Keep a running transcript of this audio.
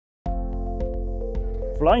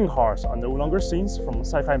flying cars are no longer scenes from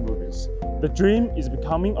sci-fi movies. The dream is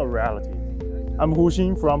becoming a reality. I'm Hu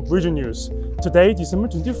Xin from Vision News. Today, December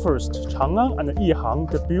 21st, Changan and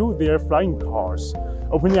EHang debut their flying cars,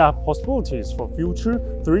 opening up possibilities for future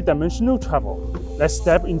three-dimensional travel. Let's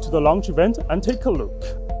step into the launch event and take a look.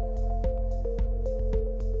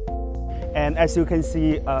 And as you can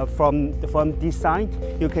see from this side,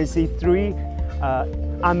 you can see three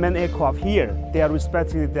unmanned aircraft here. They are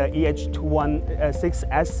respectively the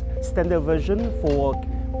EH216S standard version for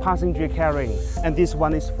passenger carrying, and this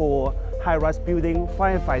one is for high-rise building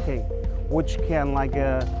firefighting, which can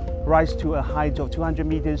rise to a height of 200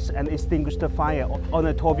 meters and extinguish the fire on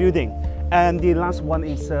a tall building. And the last one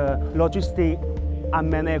is a logistic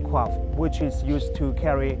unmanned aircraft, which is used to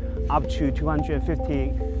carry up to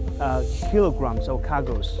 250 kilograms of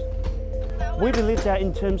cargoes. We believe that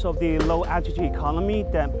in terms of the low-altitude economy,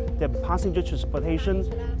 that the passenger transportation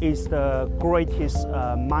is the greatest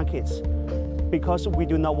market, because we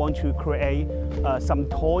do not want to create some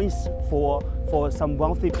toys for some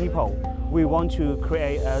wealthy people. We want to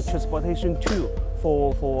create a transportation tool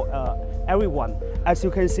for everyone. As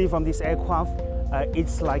you can see from this aircraft,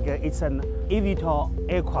 it's an eVTOL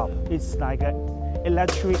aircraft. It's like an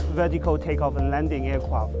electric vertical takeoff and landing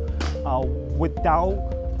aircraft without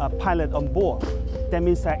a pilot on board. That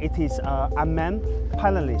means that it is unmanned,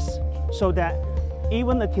 pilotless, so that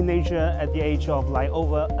even a teenager at the age of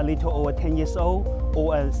a little over 10 years old,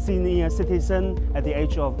 or a senior citizen at the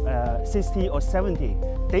age of 60 or 70,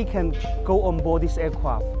 they can go on board this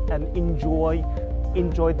aircraft and enjoy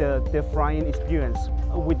the flying experience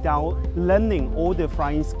without learning all the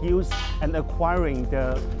flying skills and acquiring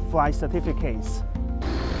the flight certificates.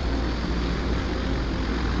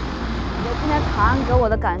 The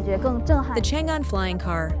Changan flying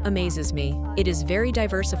car amazes me. It is very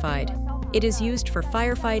diversified. It is used for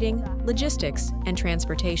firefighting, logistics, and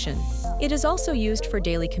transportation. It is also used for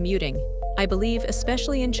daily commuting. I believe,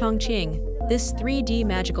 especially in Chongqing, this 3D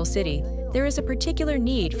magical city, there is a particular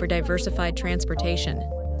need for diversified transportation.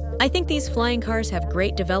 I think these flying cars have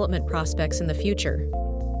great development prospects in the future.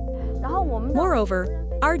 Moreover,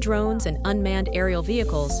 our drones and unmanned aerial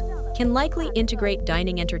vehicles can likely integrate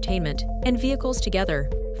dining entertainment and vehicles together,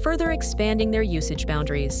 further expanding their usage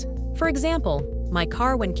boundaries. For example, my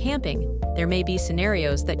car when camping, there may be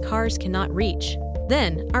scenarios that cars cannot reach.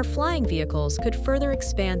 Then, our flying vehicles could further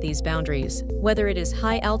expand these boundaries, whether it is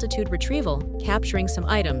high-altitude retrieval, capturing some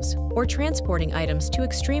items, or transporting items to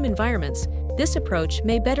extreme environments. This approach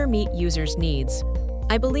may better meet users' needs.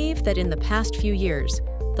 I believe that in the past few years,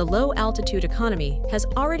 the low-altitude economy has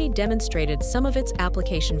already demonstrated some of its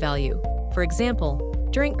application value. For example,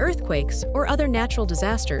 during earthquakes or other natural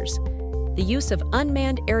disasters, the use of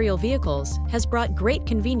unmanned aerial vehicles has brought great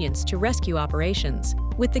convenience to rescue operations.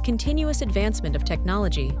 With the continuous advancement of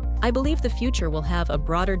technology, I believe the future will have a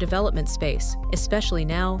broader development space, especially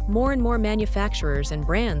now more and more manufacturers and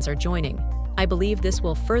brands are joining. I believe this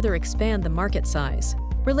will further expand the market size.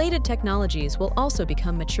 Related technologies will also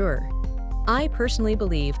become mature. I personally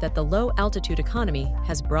believe that the low-altitude economy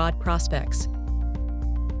has broad prospects.